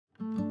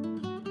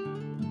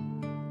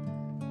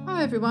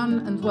Hi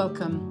everyone and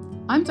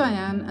welcome. I'm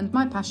Diane and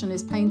my passion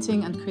is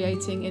painting and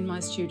creating in my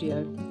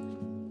studio.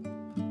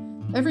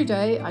 Every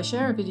day I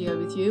share a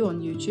video with you on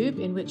YouTube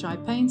in which I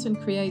paint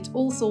and create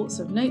all sorts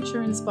of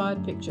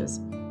nature-inspired pictures.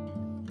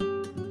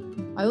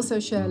 I also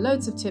share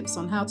loads of tips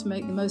on how to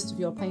make the most of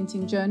your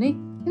painting journey,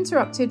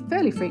 interrupted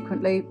fairly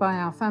frequently by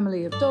our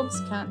family of dogs,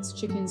 cats,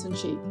 chickens and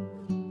sheep.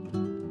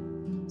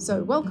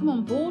 So welcome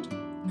on board,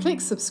 click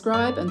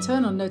subscribe and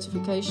turn on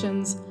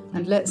notifications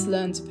and let's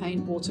learn to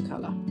paint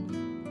watercolour.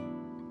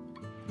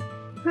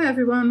 Hi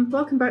everyone,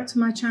 welcome back to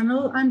my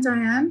channel. I'm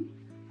Diane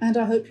and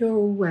I hope you're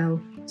all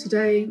well.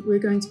 Today we're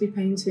going to be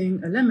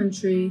painting a lemon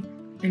tree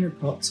in a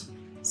pot.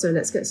 So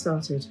let's get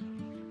started.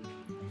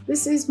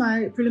 This is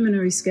my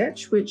preliminary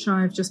sketch which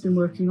I've just been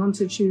working on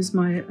to choose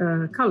my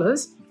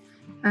colours,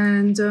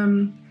 and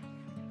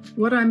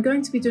what I'm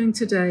going to be doing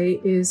today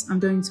is I'm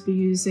going to be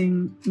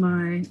using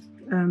my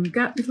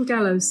little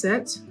gallows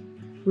set,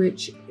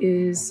 which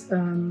is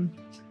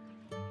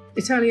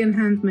Italian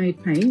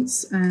handmade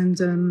paints,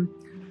 and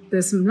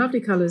there's some lovely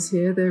colours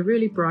here. They're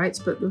really bright,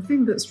 but the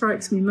thing that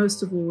strikes me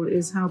most of all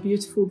is how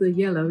beautiful the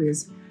yellow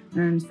is.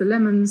 And for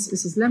lemons,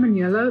 this is lemon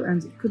yellow,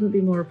 and it couldn't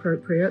be more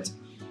appropriate.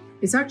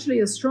 It's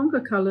actually a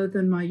stronger colour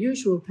than my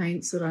usual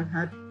paints that I've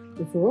had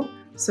before,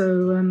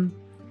 so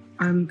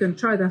I'm going to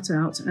try that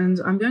out.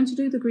 And I'm going to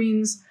do the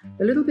greens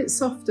a little bit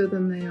softer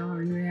than they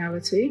are in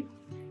reality,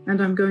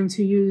 and I'm going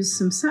to use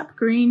some sap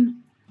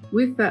green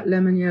with that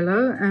lemon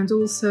yellow, and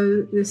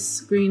also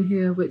this green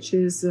here, which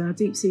is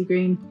deep sea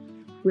green,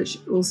 which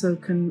also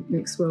can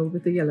mix well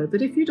with the yellow.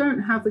 But if you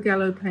don't have the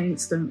gallo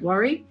paints, don't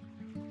worry.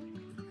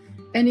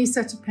 Any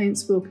set of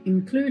paints will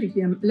include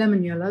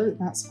lemon yellow,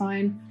 that's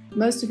fine.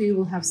 Most of you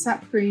will have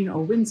sap green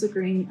or Windsor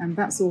green, and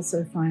that's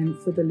also fine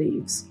for the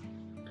leaves.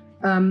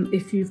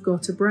 If you've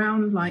got a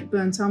brown like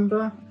burnt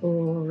umber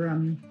or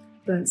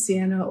burnt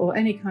sienna or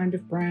any kind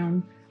of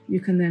brown, you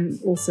can then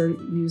also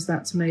use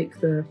that to make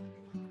the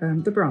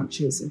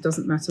branches. It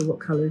doesn't matter what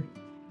colour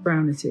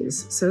brown it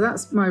is. So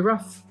that's my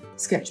rough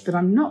sketch, but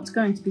I'm not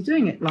going to be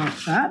doing it like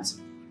that,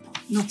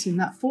 not in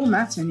that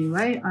format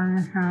anyway.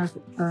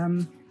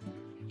 I'm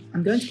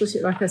going to put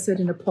it, like I said,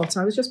 in a pot.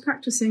 I was just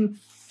practicing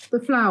the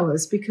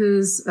flowers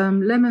because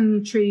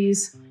lemon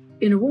trees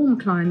in a warm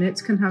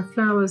climate can have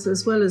flowers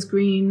as well as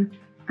green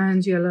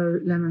and yellow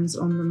lemons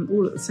on them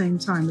all at the same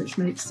time, which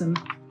makes them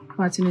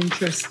quite an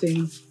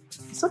interesting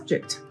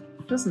subject,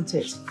 doesn't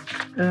it?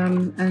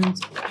 And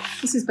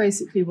this is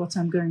basically what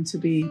I'm going to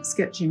be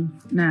sketching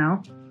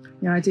now.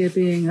 The idea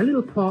being a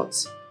little pot,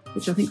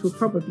 which I think we'll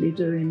probably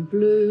do in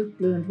blue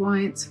and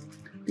white,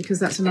 because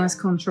that's a nice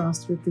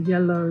contrast with the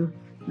yellow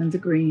and the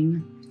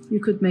green. You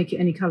could make it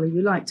any colour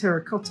you like.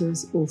 Terracotta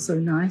is also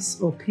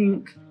nice, or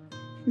pink.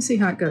 We'll see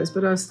how it goes,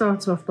 but I'll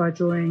start off by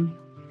drawing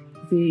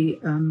the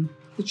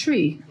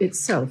tree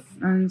itself.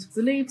 And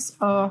the leaves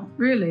are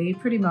really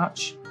pretty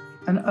much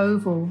an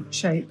oval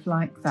shape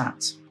like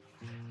that.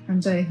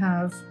 And they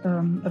have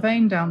a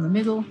vein down the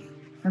middle,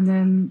 and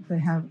then they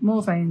have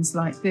more veins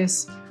like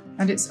this.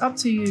 And it's up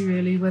to you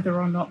really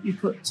whether or not you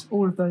put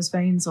all of those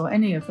veins or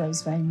any of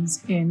those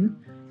veins in,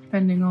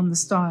 depending on the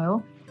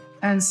style.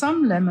 And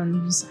some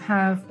lemons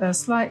have a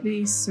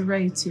slightly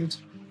serrated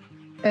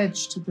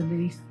edge to the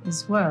leaf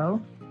as well.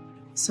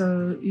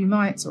 So you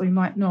might or you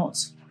might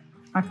not,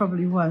 I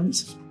probably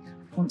won't,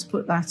 want to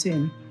put that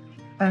in.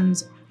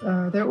 And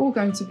they're all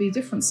going to be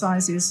different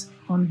sizes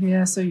on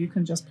here, so you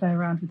can just play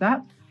around with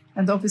that.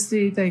 And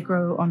obviously they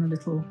grow on a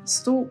little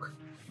stalk,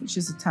 which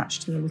is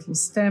attached to a little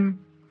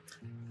stem.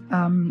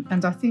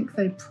 And I think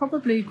they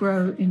probably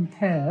grow in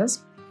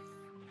pairs.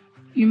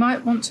 You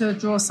might want to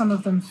draw some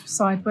of them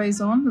sideways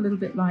on, a little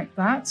bit like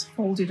that,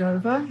 folded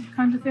over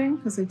kind of thing,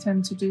 because they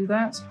tend to do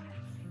that.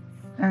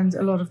 And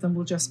a lot of them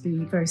will just be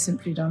very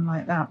simply done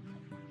like that.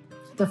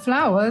 The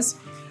flowers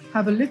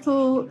have a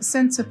little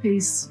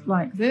centerpiece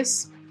like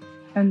this,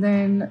 and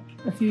then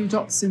a few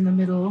dots in the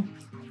middle,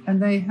 and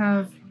they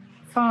have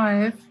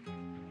 5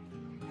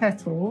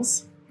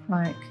 petals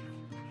like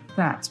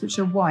that, which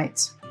are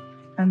white.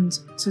 And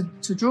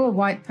to draw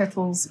white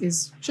petals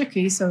is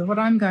tricky, so what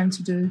I'm going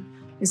to do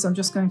is I'm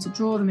just going to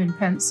draw them in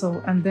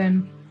pencil, and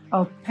then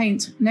I'll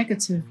paint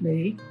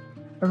negatively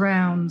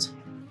around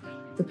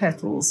the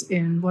petals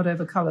in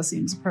whatever colour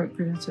seems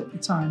appropriate at the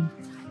time.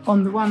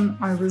 On the one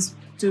I was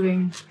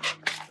doing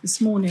this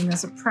morning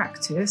as a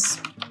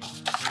practice,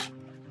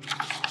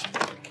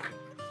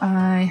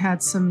 I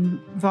had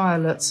some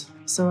violet,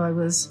 so I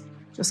was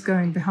just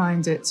going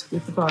behind it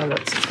with the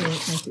violet to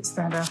make it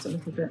stand out a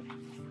little bit.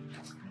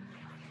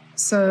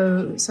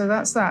 So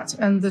that's that.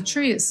 And the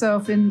tree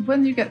itself,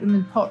 when you get them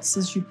in pots,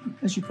 as you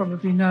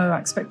probably know, I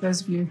expect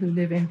those of you who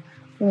live in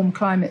warm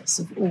climates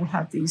have all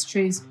had these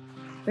trees,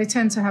 they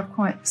tend to have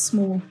quite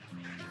small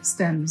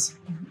stems,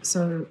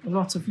 so a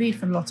lot of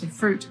leaf and a lot of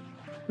fruit,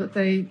 but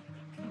they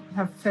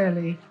have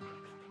fairly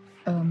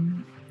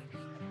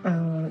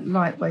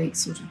lightweight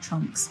sort of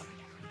trunks.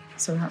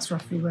 So that's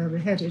roughly where we're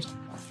headed.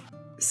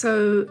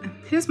 So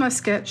here's my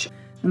sketch.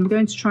 I'm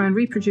going to try and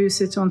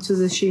reproduce it onto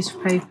the sheet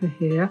of paper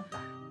here,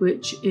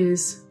 which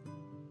is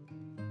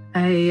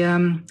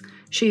a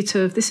sheet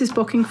of, this is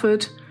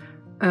Bockingford,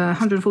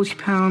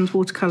 140-pound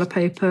watercolour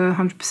paper,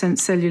 100%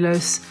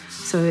 cellulose,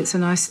 so it's a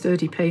nice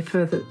sturdy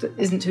paper that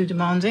isn't too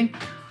demanding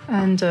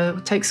and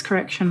takes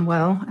correction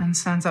well and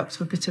stands up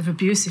to a bit of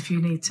abuse if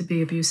you need to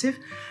be abusive.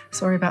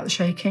 Sorry about the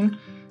shaking.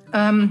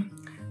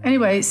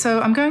 Anyway,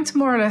 so I'm going to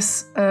more or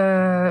less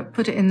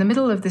put it in the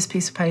middle of this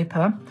piece of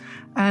paper,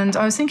 and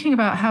I was thinking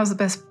about how's the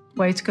best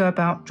way to go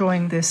about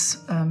drawing this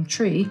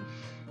tree,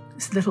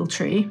 this little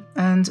tree,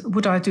 and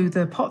would I do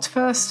the pot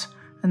first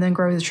and then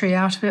grow the tree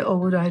out of it, or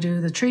would I do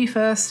the tree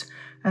first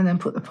and then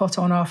put the pot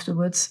on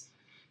afterwards?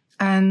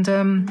 And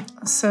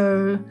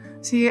so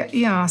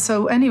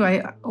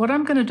anyway, what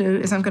I'm going to do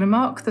is I'm going to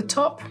mark the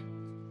top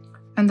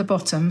and the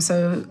bottom.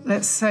 So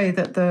let's say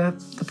that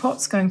the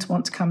pot's going to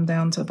want to come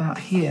down to about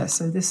here.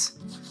 So this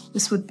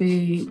would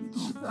be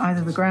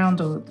either the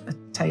ground or a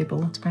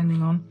table,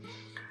 depending on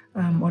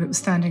what it was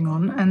standing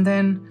on. And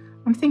then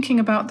I'm thinking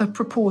about the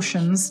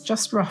proportions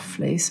just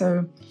roughly.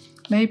 So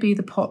maybe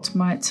the pot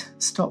might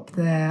stop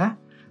there,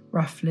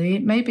 roughly.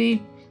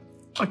 Maybe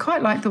I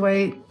quite like the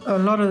way a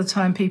lot of the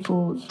time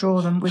people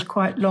draw them with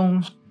quite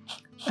long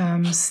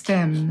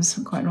stems,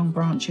 quite long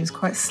branches,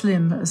 quite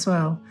slim as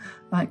well,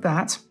 like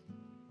that.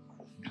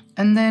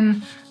 And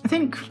then I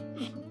think,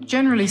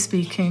 generally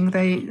speaking,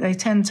 they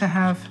tend to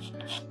have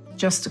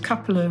just a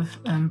couple of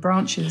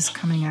branches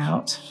coming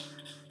out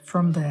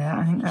from there.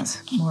 I think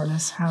that's more or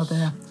less how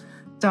they're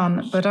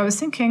done. But I was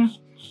thinking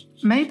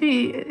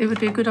maybe it would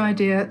be a good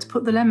idea to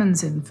put the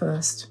lemons in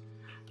first.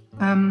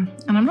 And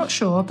I'm not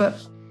sure,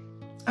 but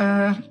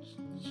I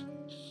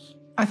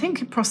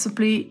think it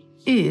possibly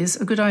is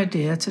a good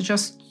idea to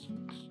just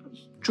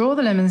draw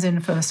the lemons in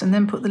first and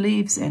then put the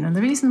leaves in. And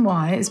the reason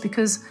why is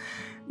because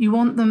you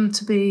want them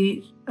to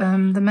be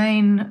the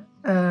main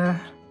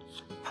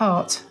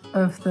part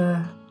of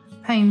the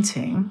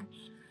painting.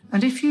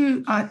 And if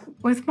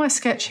with my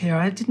sketch here,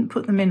 I didn't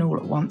put them in all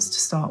at once to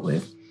start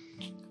with.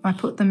 I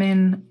put them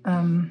in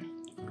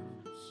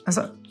as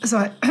I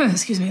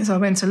as I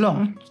went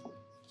along.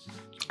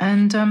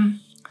 And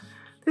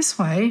this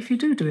way, if you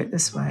do it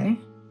this way,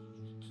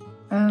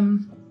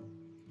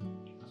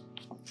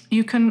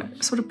 you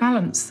can sort of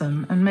balance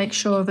them and make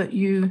sure that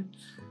you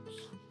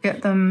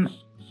get them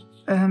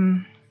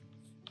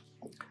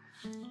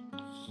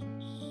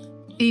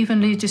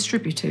evenly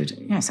distributed.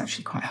 Yeah, it's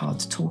actually quite hard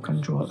to talk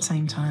and draw at the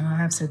same time. I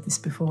have said this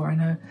before, I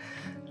know.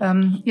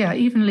 Yeah,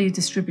 evenly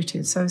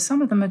distributed. So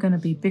some of them are going to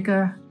be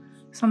bigger,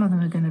 some of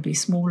them are going to be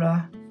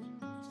smaller,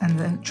 and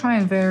then try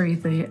and vary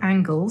the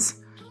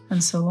angles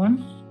and so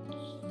on.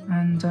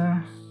 And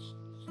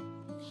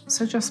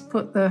so just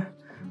put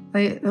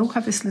they all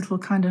have this little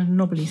kind of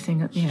knobbly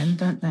thing at the end,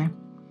 don't they?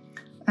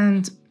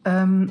 And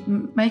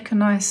make a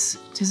nice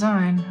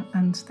design,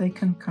 and they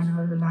can kind of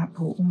overlap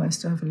or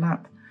almost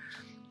overlap.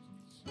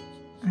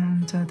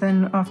 And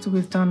then after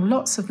we've done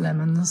lots of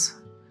lemons,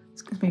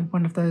 it's going to be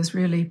one of those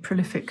really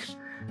prolific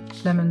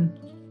lemon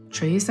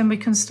trees, then we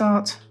can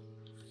start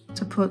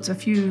to put a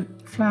few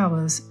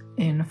flowers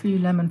in, a few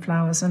lemon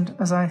flowers. And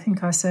as I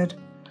think I said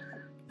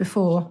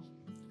before,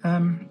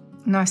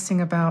 nice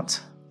thing about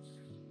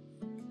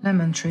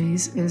lemon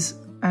trees is,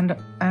 and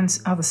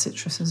other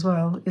citrus as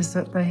well, is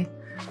that they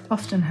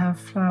often have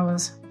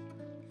flowers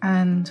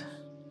and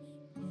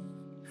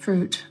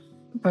fruit,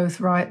 both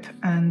ripe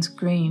and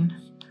green,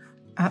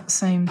 at the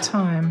same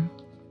time.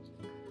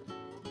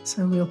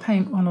 So we'll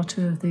paint one or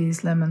two of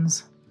these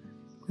lemons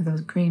with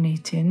a greeny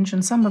tinge,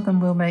 and some of them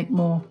will make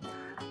more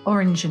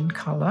orange in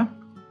colour.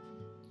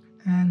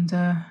 And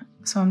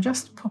so I'm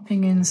just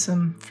popping in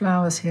some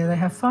flowers here. They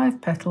have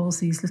 5 petals,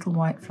 these little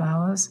white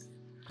flowers.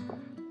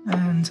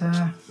 And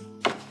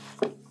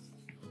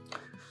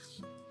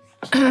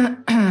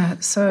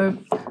so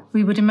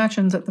we would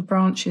imagine that the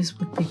branches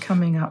would be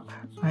coming up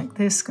like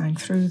this, going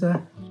through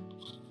the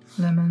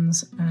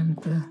lemons and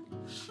the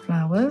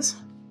flowers.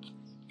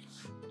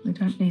 We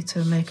don't need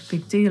to make a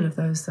big deal of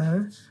those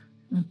though.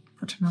 I'll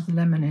put another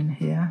lemon in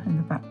here in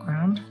the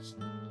background.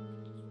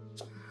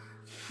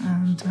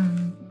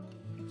 And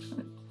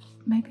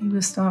maybe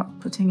we'll start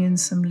putting in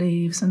some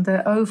leaves, and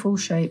they're oval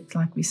shaped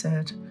like we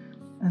said.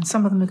 And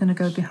some of them are going to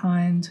go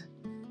behind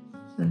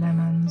the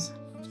lemons.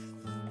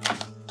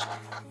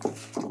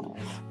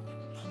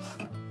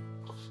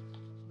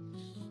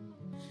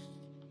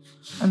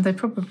 And they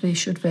probably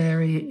should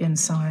vary in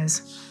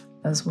size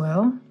as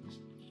well.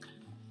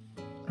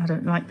 I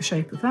don't like the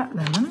shape of that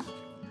lemon.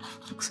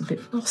 Looks a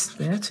bit lost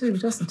there too,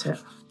 doesn't it?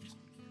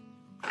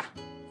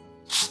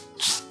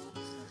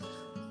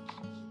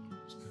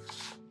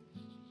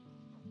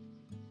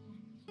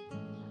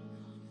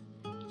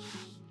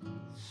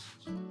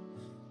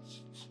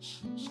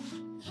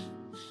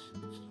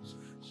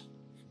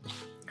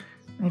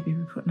 Maybe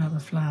we put another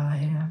flower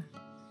here.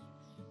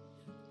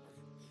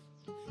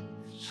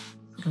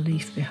 Put a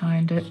leaf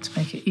behind it to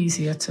make it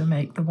easier to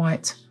make the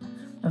white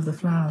of the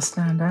flower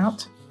stand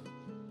out.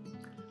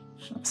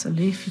 That's a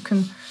leaf. You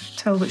can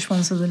tell which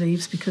ones are the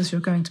leaves because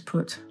you're going to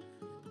put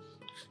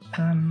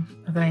a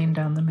vein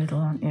down the middle,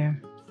 aren't you?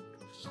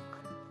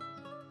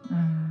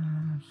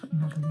 Put put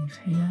another leaf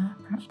here,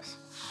 perhaps.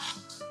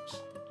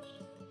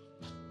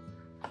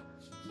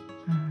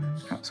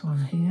 And perhaps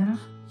one here.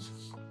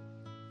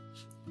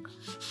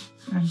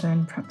 And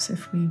then perhaps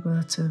if we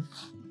were to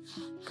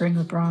bring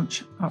a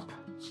branch up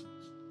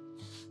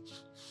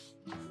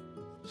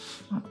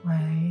that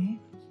way.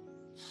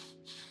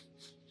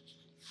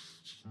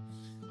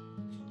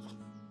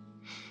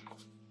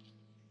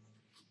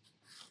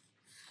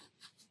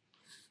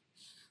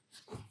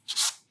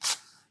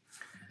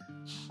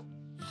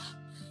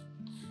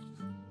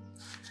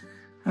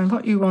 And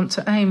what you want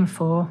to aim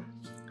for,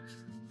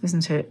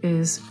 isn't it,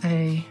 is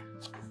a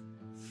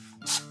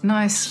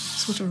nice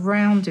sort of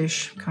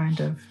roundish kind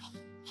of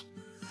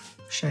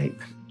shape.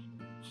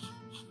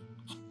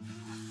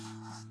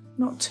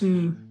 Not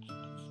too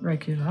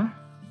regular.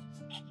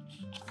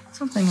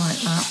 Something like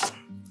that.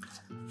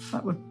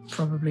 That would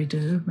probably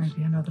do.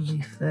 Maybe another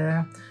leaf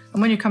there.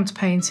 And when you come to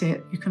paint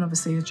it, you can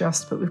obviously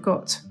adjust, but we've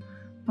got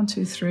 1,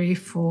 2, 3,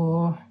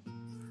 4.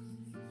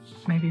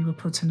 Maybe we'll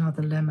put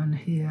another lemon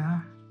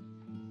here.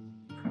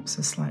 Perhaps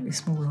a slightly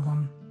smaller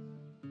one.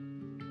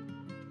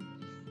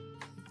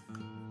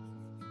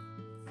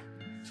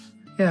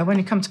 Yeah, when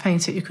you come to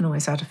paint it, you can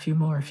always add a few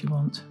more if you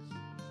want.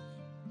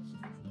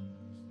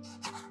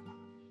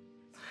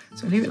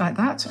 So leave it like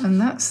that, and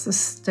that's the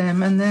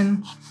stem. And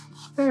then,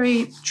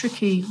 very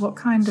tricky, what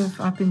kind of,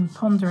 I've been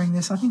pondering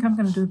this. I think I'm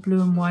going to do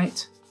blue and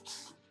white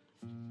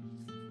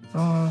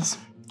vase,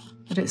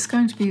 but it's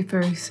going to be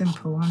very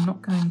simple. I'm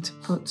not going to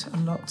put a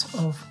lot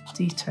of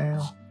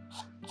detail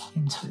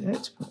into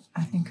it, but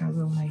I think I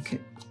will make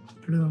it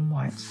blue and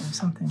white. So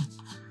something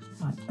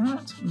like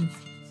that with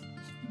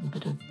a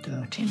bit of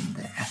dirt in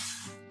there.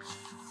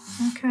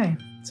 Okay,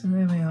 so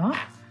there we are.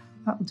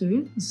 That'll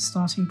do as a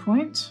starting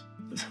point.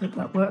 Let's hope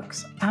that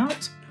works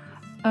out.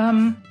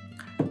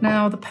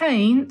 Now the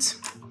paint,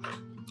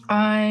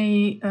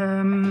 I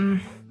am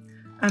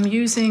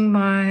using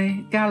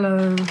my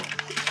Gallo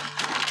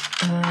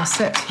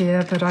set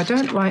here, but I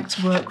don't like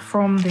to work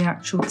from the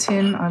actual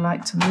tin. I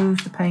like to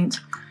move the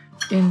paint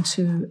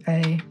into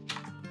a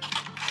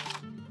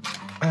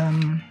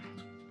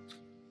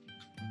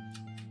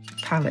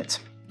palette.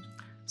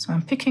 So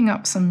I'm picking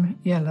up some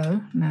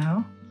yellow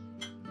now,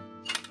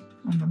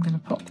 and I'm going to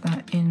pop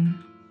that in.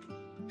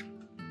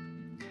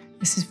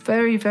 This is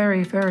very,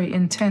 very, very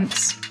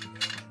intense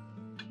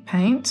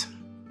paint.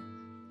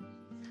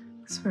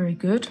 It's very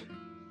good.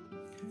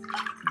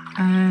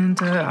 And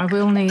I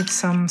will need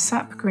some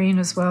sap green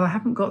as well. I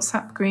haven't got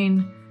sap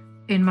green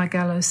in my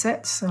Gallo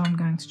set, so I'm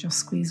going to just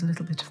squeeze a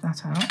little bit of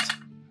that out.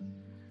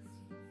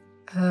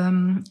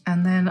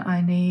 And then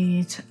I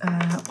need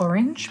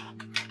orange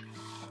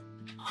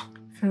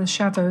for the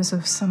shadows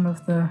of some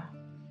of the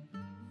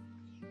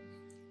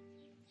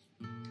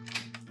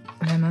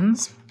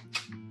lemons.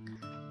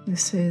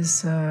 This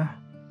is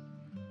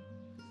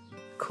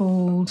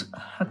called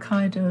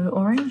Hokkaido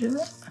orange, is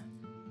it?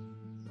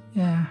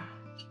 Yeah.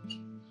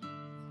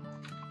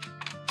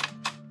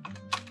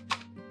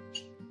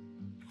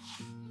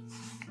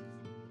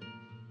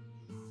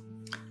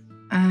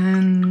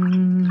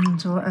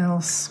 And what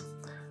else?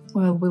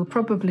 Well, we'll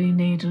probably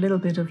need a little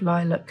bit of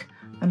lilac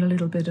and a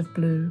little bit of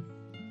blue.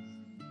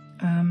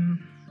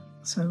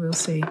 So we'll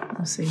see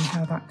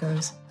how that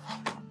goes.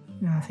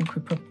 Yeah, I think it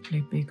would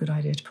probably be a good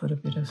idea to put a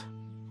bit of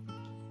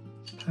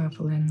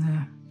purple in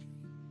there.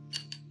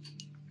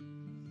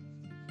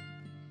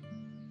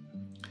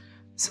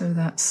 So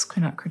that's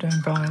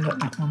quinacridone violet,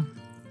 that one.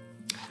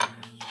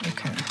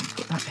 Okay, I'll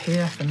put that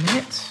here for a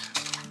minute.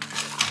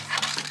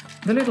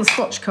 The little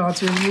swatch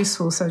cards are really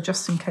useful, so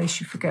just in case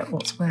you forget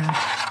what's where.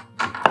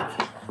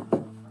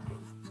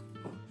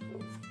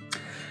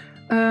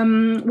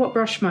 What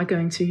brush am I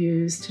going to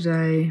use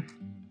today?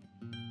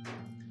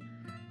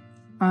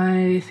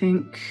 I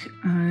think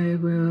I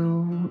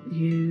will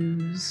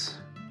use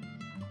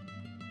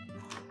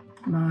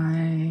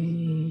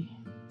my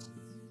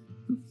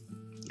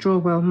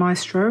Drawwell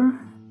Maestro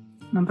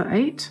number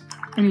 8.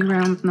 Any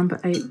round number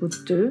 8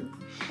 would do.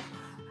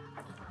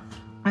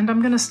 And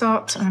I'm going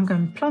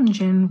to plunge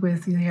in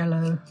with the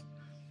yellow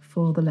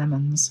for the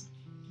lemons.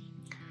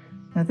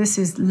 Now this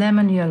is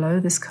lemon yellow,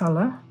 this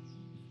colour,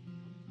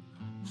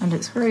 and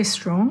it's very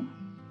strong.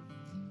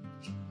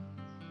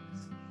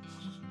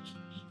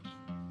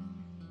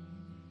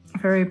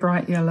 Very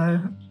bright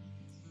yellow,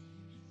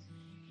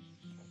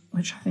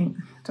 which I think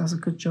does a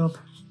good job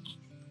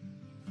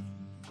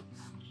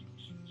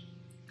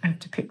of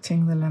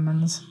depicting the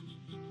lemons.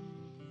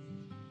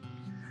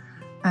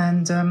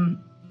 And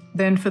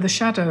then for the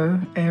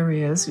shadow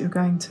areas, you're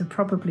going to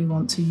probably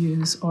want to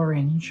use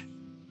orange.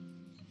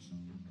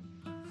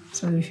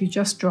 So if you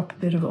just drop a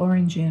bit of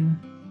orange in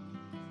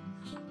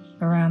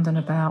around and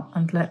about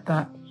and let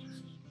that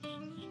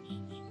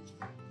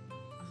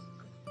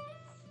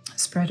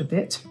spread a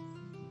bit.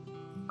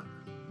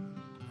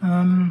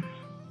 I'm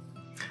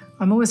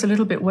always a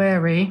little bit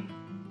wary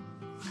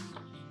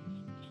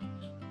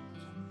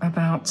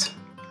about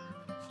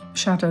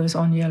shadows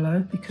on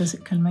yellow because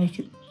it can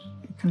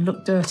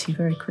look dirty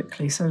very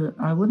quickly. So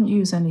I wouldn't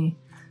use any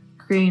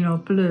green or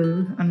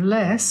blue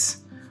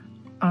unless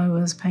I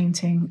was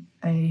painting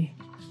a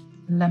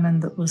lemon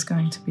that was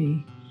going to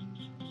be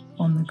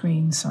on the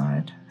green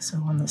side, so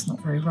one that's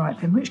not very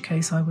ripe, in which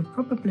case I would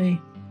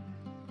probably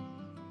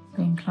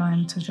be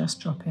inclined to just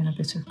drop in a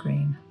bit of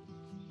green,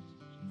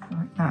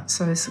 like that,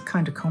 so it's a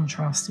kind of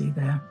contrasty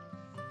there.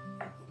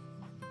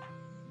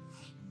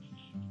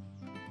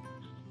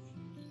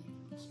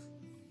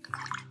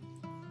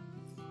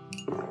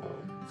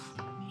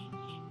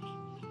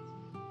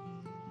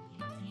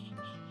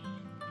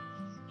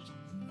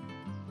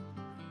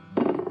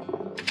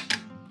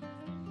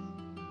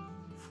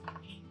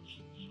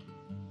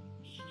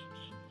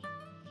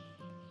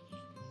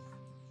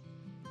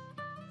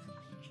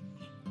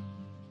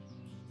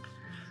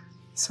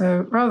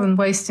 So rather than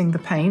wasting the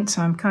paint,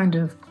 I'm kind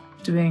of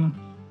doing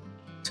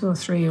 2 or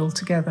 3 all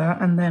together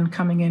and then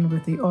coming in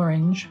with the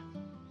orange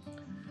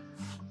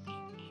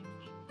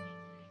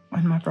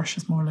when my brush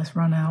has more or less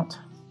run out.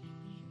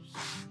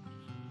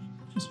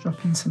 Just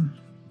drop in some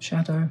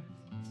shadow.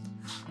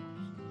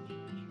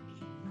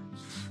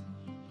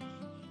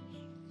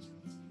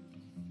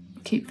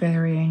 Keep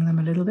varying them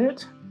a little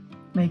bit.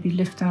 Maybe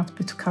lift out a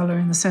bit of colour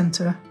in the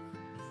centre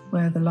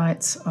where the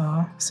lights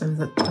are so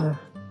that the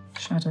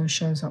shadow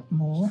shows up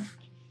more.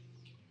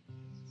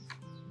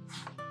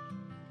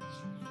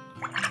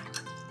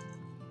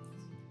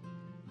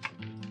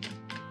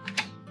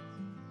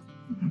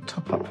 And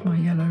top up my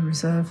yellow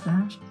reserve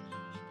there.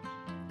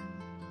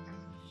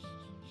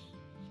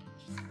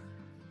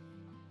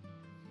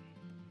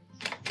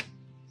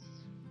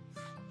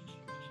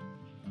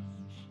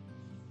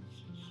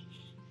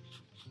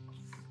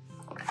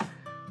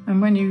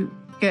 And when you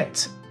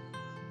get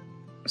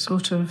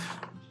sort of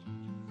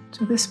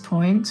to this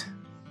point,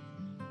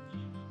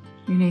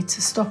 you need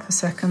to stop a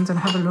second and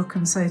have a look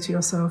and say to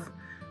yourself,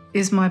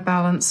 is my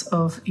balance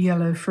of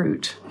yellow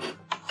fruit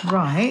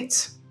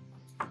right?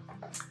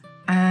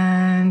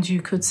 And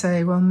you could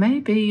say, well,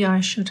 maybe I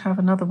should have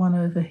another one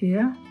over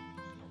here,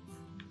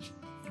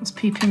 just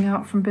peeping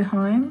out from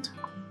behind.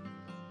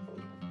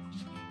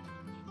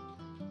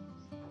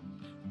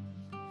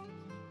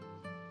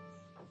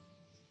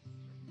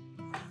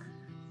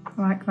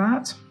 Like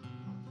that.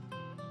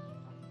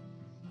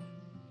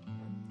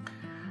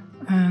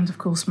 And of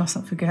course,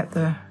 mustn't forget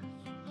the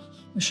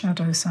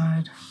shadow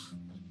side.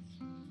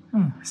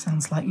 Oh,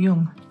 sounds like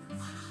Jung.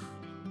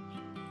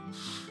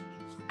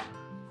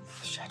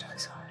 The shadow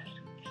side,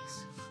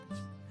 yes.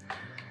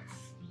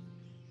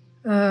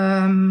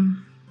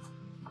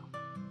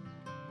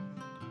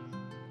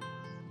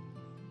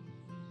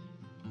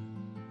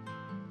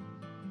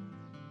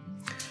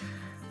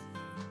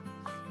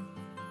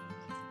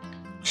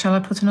 Shall I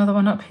put another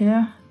one up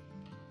here?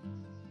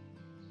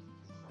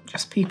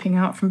 Just peeping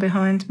out from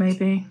behind,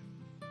 maybe.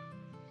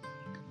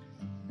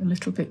 A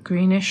little bit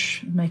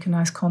greenish, make a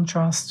nice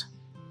contrast.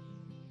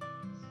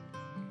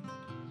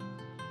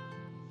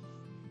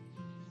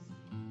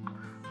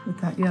 With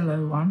that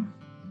yellow one.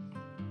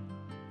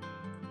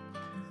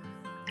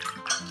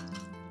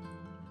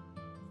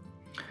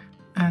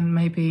 And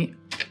maybe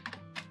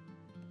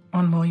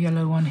one more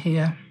yellow one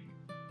here.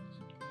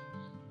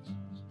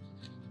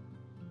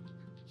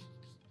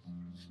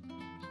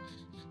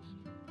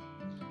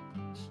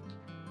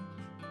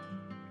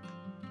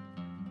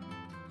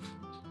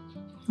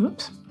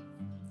 Oops.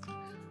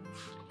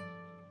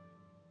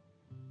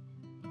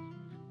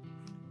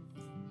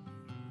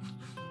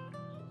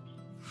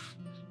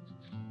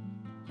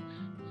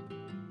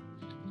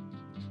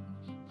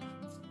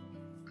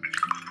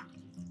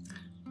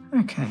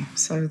 Okay,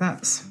 so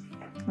that's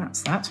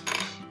that.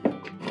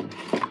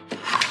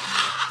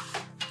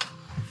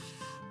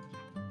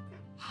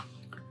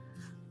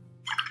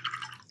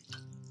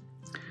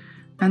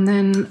 And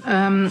then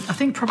I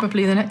think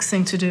probably the next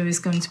thing to do is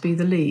going to be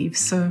the leaves.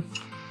 So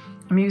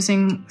I'm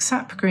using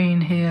sap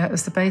green here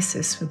as the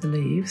basis for the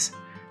leaves,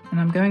 and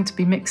I'm going to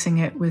be mixing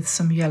it with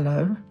some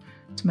yellow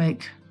to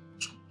make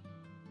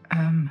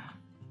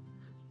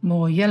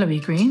more yellowy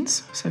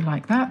greens, so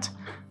like that.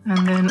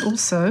 And then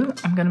also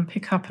I'm going to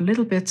pick up a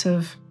little bit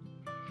of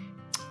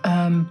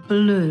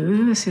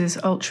blue. This is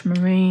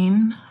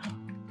ultramarine,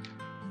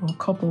 or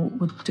cobalt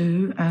would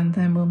do, and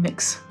then we'll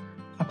mix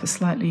up a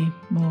slightly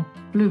more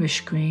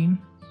bluish green.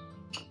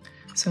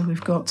 So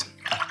we've got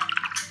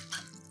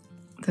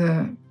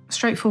the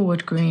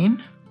straightforward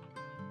green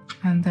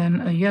and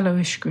then a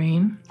yellowish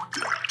green,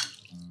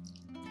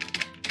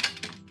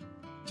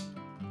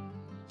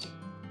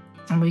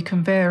 and we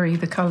can vary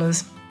the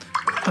colours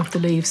of the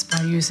leaves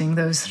by using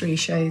those 3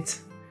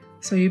 shades.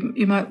 So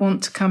you might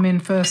want to come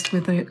in first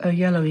with a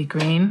yellowy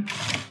green,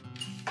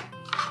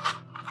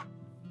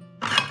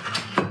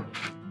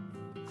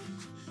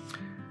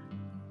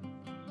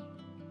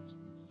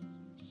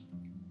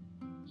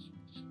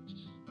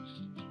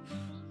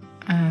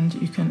 and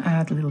you can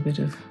add a little bit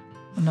of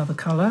another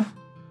colour,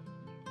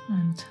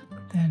 and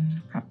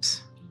then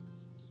perhaps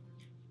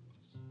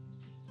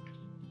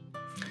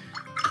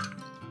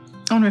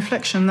on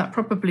reflection that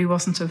probably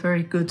wasn't a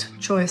very good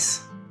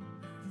choice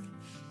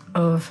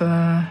of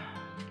the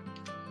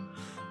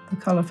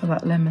colour for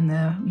that lemon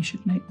there, we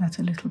should make that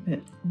a little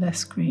bit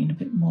less green, a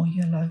bit more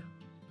yellow.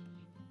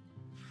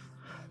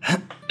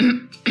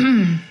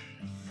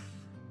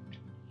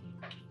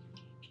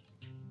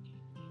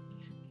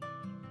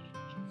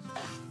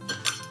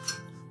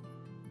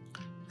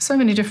 So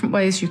many different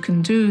ways you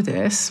can do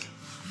this.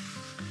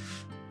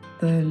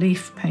 The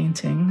leaf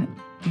painting,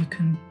 you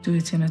can do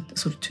it in a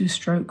sort of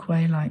two-stroke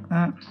way like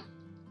that.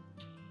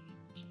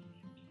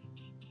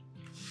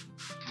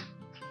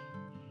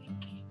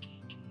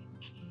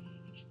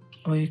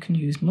 Or you can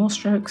use more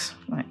strokes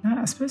like that.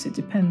 I suppose it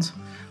depends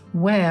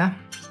where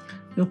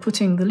you're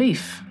putting the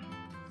leaf.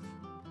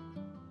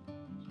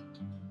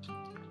 You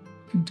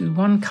can do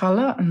one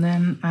colour and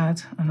then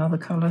add another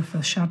colour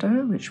for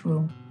shadow, which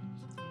will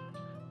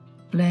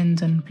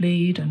blend and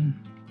bleed and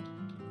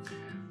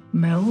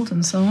meld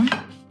and so on.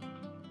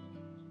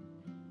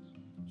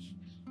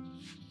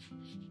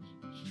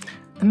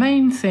 The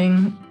main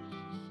thing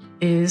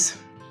is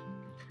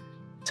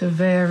to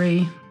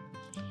vary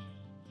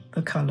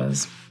the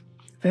colours.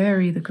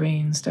 Vary the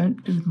greens,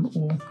 don't do them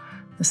all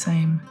the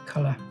same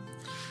colour.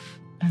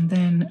 And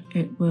then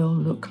it will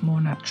look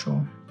more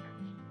natural.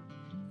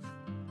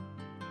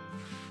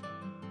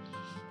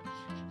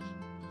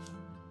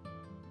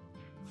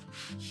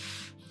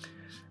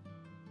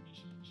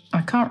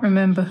 I can't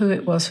remember who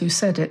it was who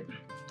said it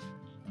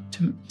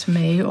to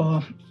me,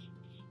 or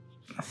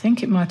I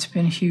think it might have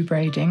been Hugh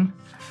Brading,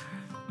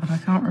 but I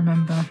can't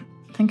remember.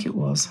 I think it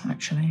was,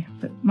 actually,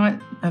 but might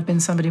have been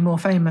somebody more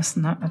famous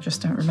than that. I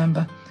just don't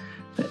remember.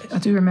 But I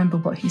do remember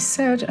what he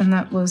said, and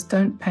that was,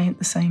 don't paint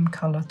the same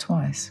colour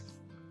twice.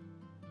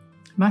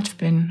 It might have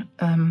been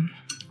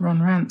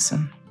Ron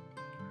Ranson.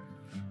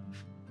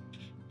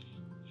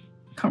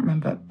 Can't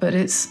remember, but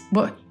it's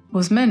what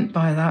was meant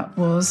by that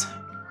was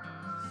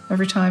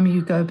every time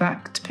you go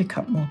back to pick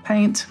up more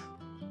paint,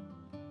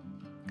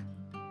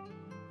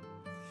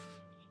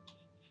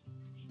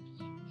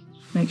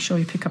 make sure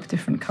you pick up a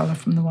different colour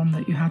from the one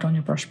that you had on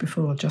your brush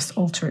before. Just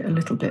alter it a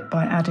little bit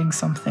by adding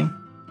something.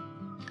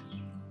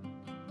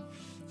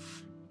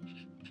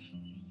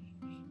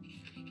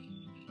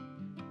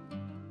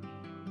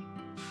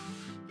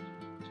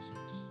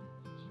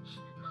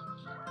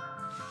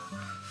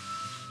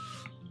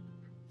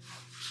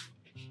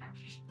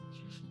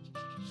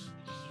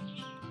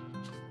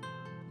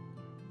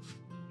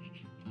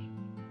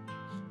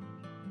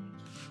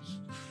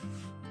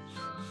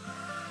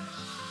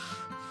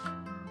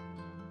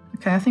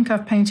 Okay, I think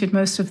I've painted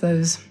most of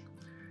those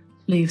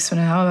leaves for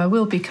now. I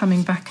will be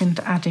coming back and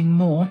adding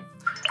more,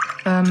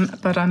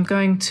 but I'm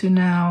going to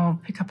now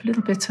pick up a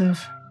little bit of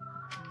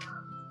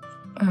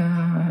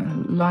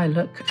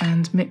lilac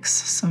and mix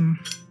some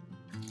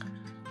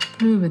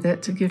blue with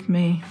it to give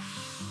me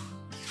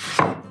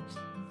a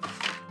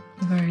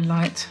very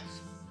light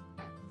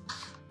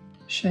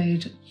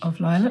shade of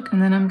lilac. And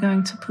then I'm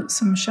going to put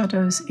some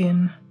shadows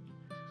in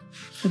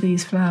for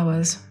these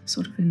flowers,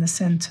 sort of in the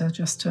centre,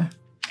 just to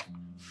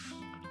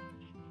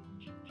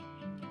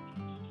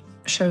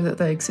show that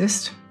they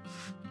exist.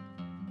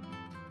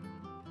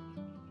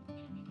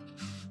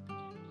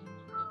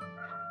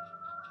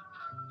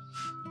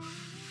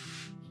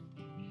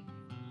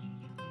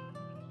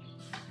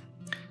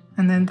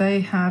 And then they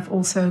have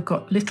also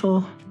got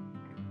little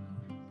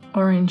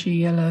orangey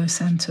yellow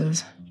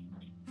centres.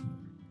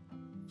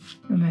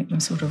 We'll make them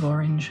sort of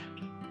orange,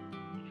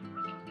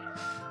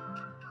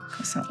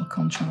 because that will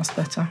contrast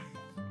better.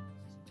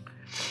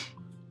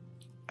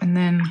 And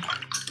then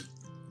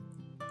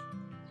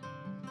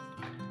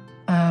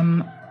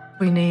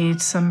we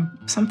need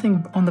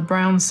something on the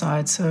brown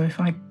side. So if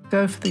I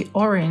go for the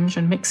orange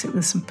and mix it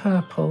with some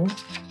purple,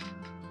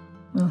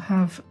 we'll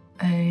have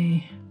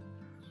a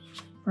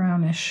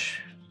brownish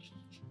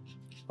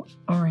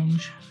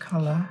orange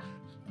colour.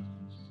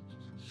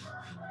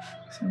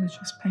 So we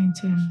just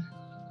paint in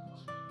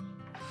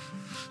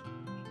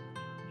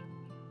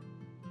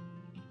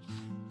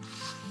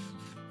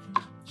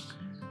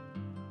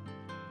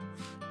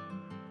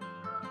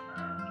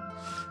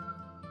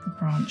the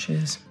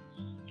branches.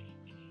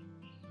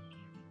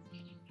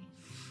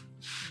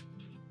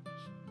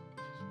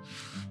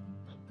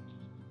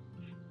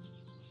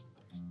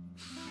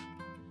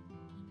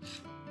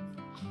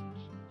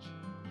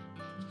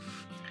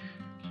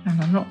 And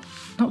I'm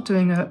not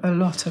doing a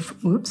lot of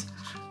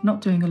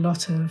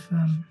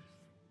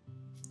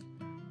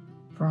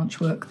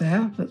branch work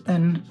there, but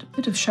then a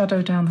bit of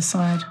shadow down the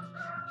side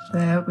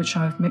there, which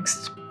I've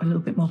mixed a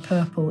little bit more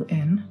purple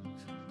in,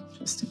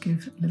 just to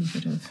give a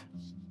little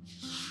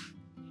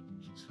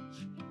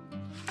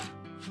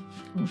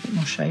bit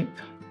more shape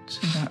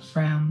to that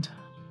round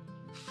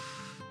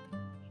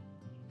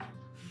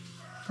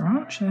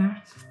branch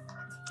there.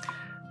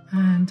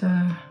 And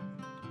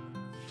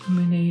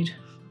we need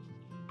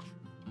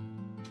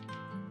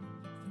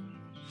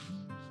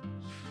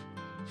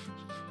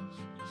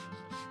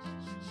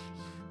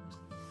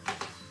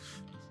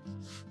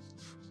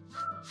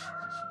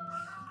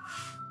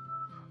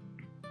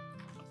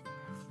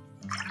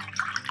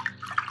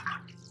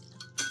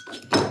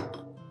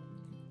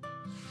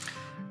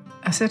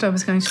said I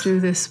was going to do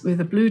this with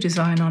a blue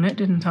design on it,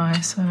 didn't I?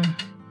 So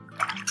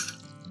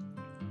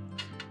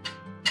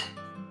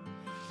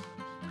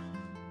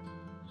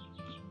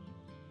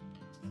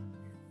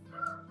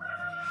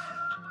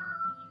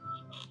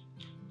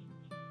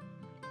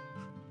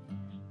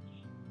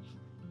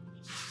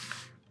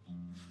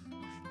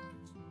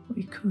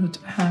we could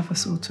have a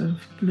sort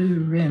of blue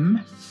rim,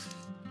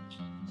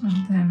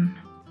 and then,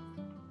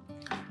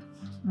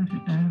 I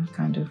don't know,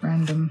 kind of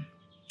random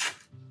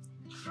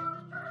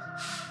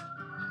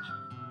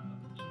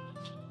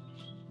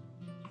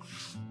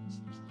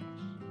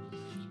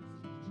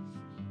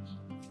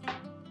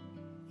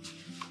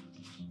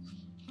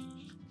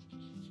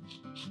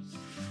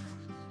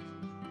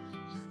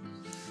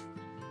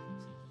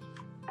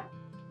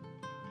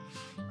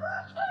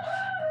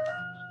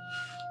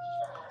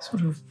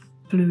sort of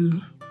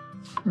blue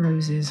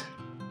roses.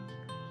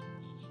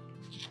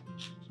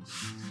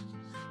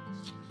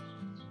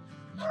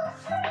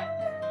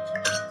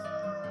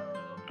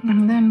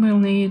 And then we'll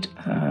need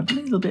a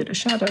little bit of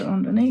shadow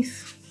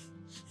underneath.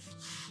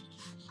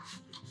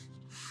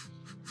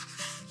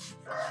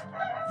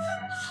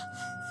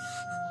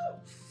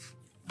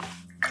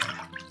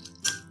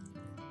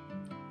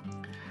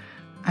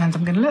 And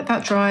I'm going to let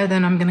that dry,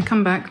 then I'm going to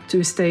come back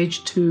to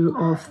stage 2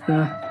 of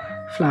the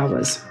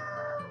flowers.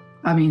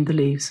 I mean the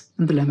leaves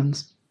and the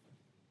lemons.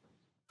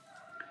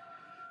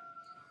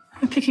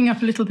 I'm picking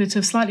up a little bit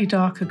of slightly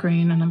darker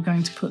green, and I'm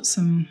going to put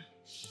some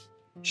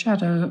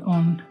shadow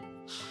on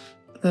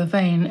the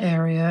vein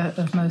area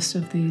of most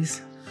of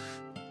these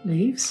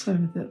leaves so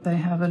that they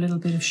have a little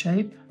bit of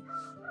shape.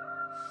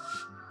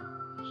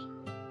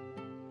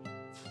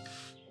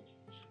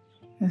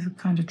 They're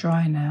kind of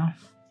dry now.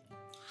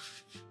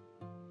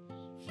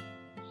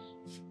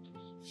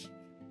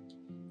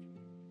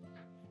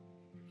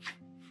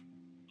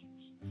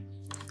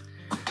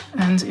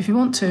 And if you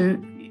want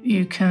to,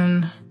 you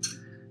can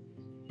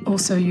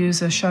also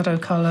use a shadow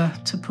colour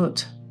to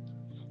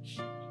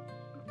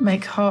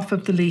make half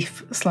of the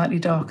leaf slightly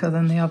darker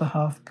than the other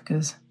half,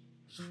 because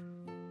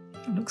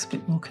it looks a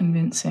bit more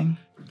convincing.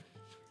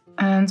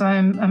 And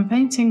I'm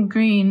painting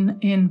green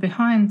in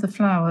behind the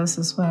flowers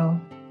as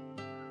well,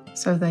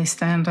 so they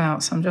stand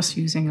out. So I'm just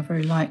using a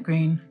very light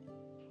green.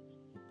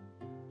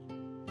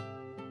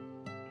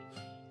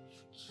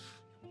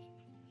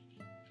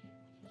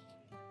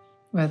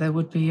 Where there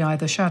would be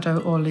either shadow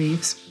or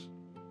leaves.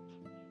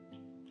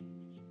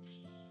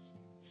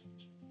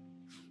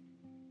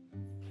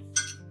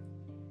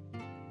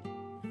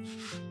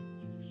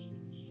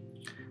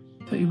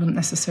 But you wouldn't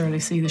necessarily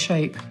see the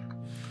shape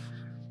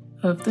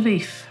of the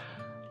leaf.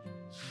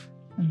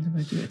 And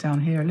we'll do it down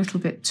here a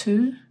little bit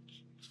too.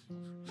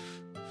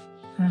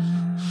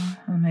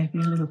 And maybe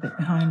a little bit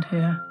behind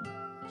here.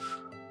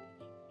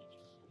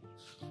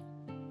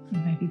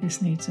 And maybe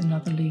this needs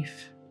another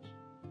leaf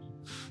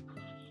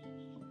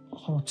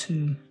or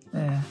two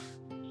there.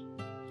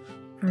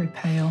 Very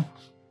pale.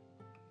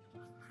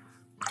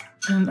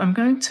 And I'm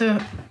going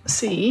to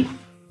see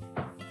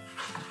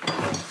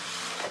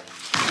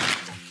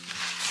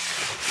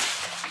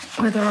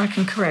whether I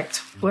can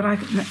correct what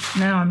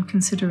now I'm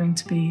considering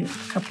to be a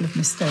couple of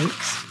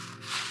mistakes,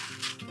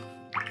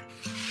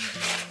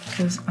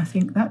 because I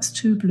think that's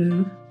too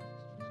blue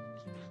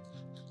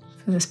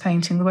for this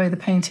painting, the way the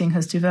painting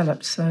has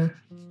developed. So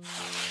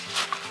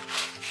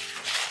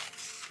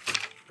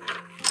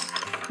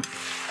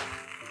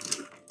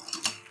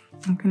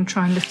I'm going to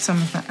try and lift some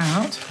of that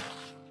out.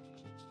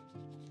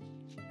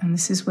 And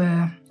this is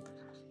where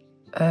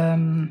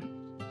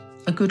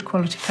a good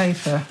quality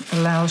paper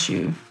allows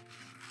you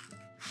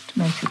to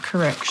make a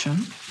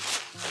correction.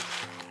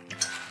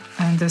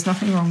 And there's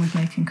nothing wrong with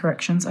making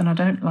corrections, and I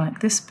don't like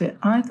this bit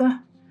either,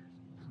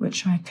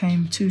 which I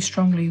came too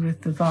strongly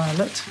with the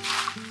violet.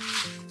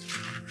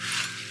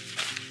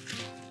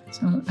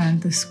 So,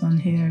 and this one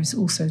here is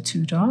also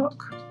too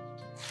dark,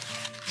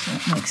 so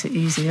that makes it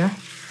easier.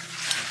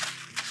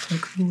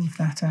 Take all of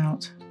that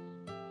out.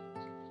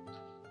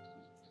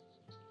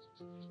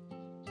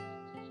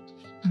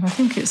 And I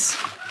think it's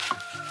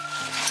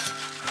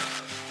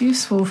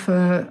useful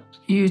for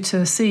you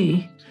to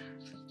see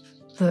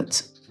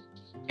that,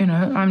 you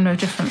know, I'm no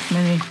different from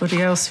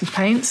anybody else who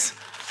paints,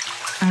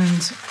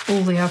 and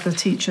all the other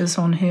teachers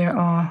on here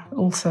are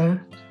also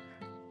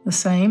the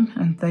same,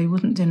 and they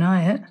wouldn't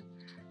deny it.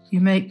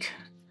 You make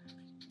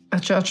a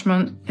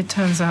judgment, it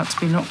turns out to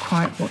be not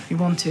quite what you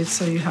wanted,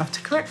 so you have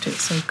to correct it.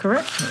 So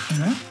correct it, you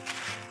know.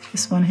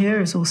 This one here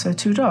is also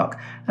too dark.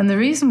 And the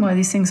reason why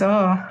these things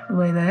are the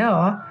way they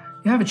are,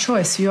 you have a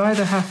choice. You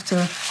either have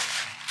to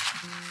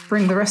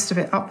bring the rest of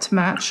it up to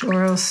match,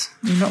 or else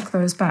you knock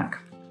those back.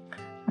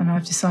 And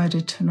I've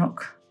decided to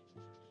knock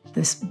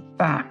this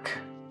back.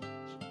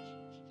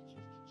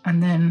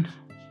 And then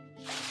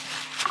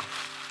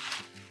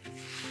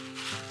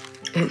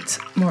it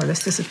more or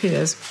less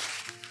disappears.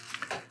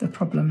 The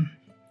problem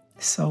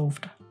is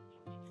solved.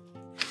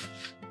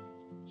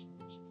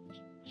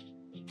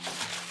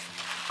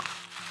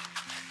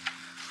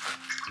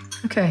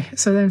 Okay,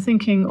 so then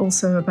thinking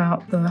also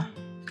about the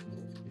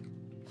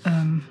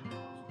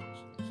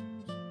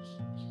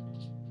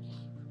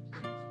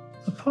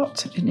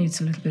it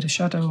needs a little bit of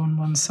shadow on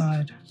one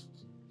side,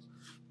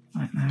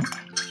 like that.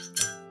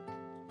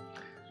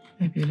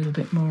 Maybe a little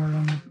bit more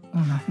along,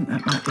 oh, I think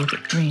that might be a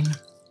bit green.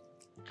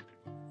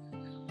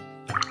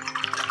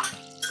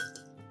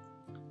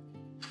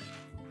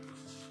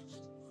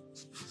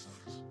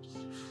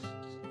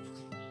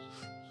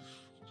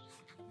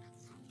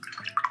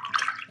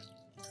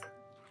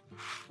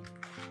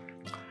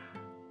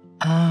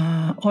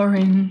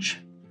 Orange,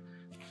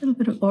 a little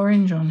bit of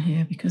orange on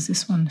here because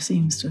this one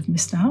seems to have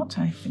missed out.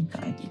 I think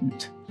I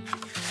didn't.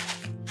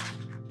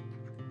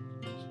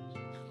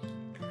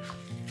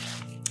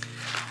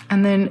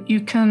 And then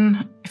you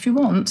can, if you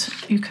want,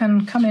 you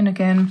can come in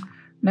again.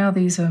 Now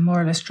these are more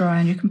or less dry,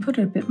 and you can put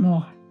a bit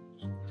more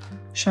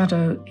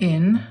shadow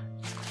in,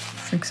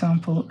 for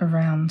example,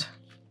 around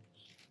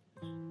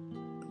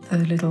the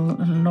little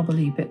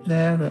knobbly bit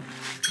there. That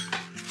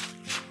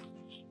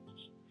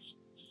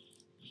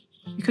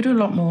you could do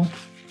a lot more.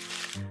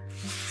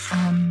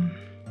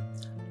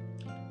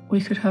 We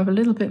could have a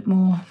little bit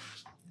more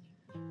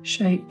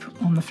shape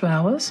on the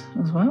flowers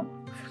as well.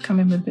 If we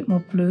come in with a bit more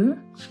blue,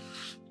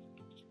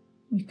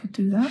 we could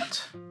do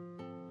that.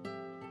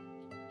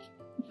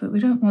 But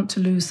we don't want to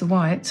lose the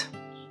white.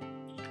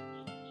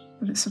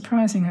 But it's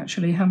surprising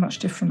actually how much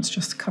difference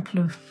just a couple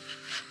of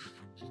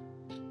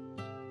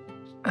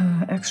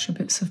extra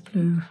bits of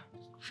blue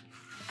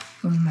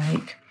will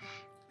make.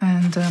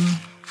 And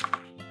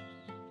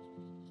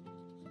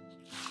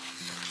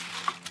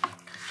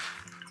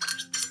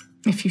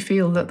if you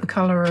feel that the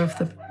colour of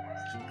the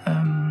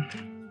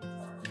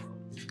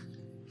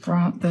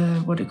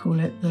what do you call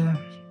it, the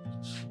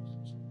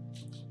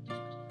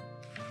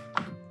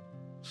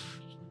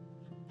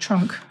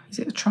trunk, is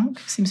it a trunk?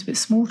 It seems a bit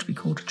small to be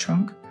called a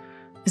trunk.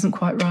 Isn't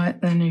quite right,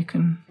 then you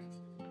can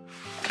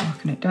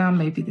darken it down.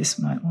 Maybe this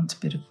might want a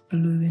bit of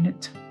blue in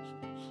it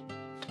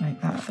to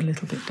make that a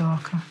little bit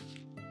darker.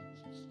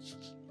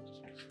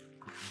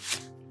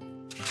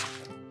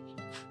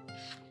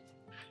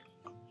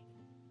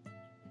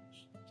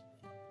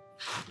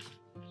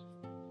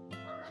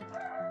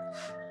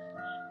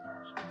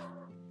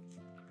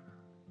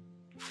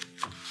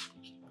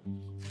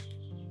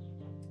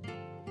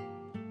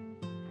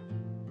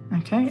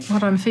 Okay,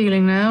 what I'm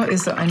feeling now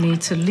is that I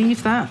need to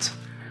leave that,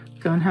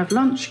 go and have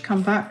lunch,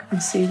 come back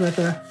and see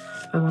whether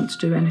I want to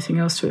do anything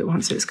else to it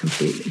once it's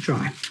completely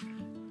dry.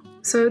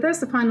 So there's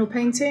the final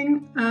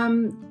painting.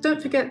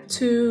 Don't forget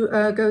to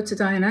go to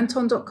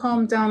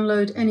dianeantone.com,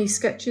 download any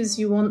sketches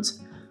you want,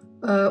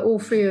 all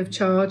free of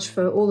charge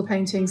for all the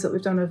paintings that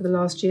we've done over the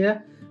last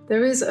year.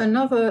 There is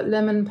another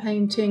lemon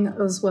painting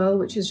as well,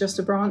 which is just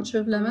a branch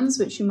of lemons,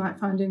 which you might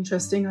find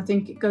interesting. I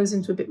think it goes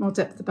into a bit more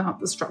depth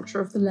about the structure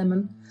of the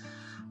lemon.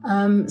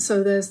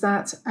 So there's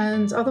that.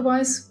 And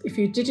otherwise, if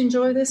you did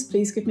enjoy this,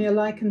 please give me a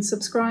like and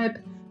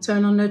subscribe,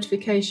 turn on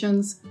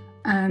notifications,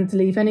 and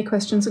leave any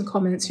questions and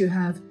comments you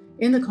have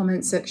in the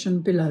comments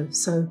section below.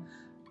 So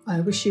I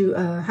wish you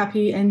a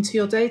happy end to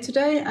your day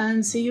today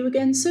and see you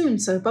again soon.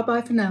 So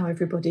bye-bye for now,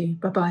 everybody.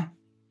 Bye-bye.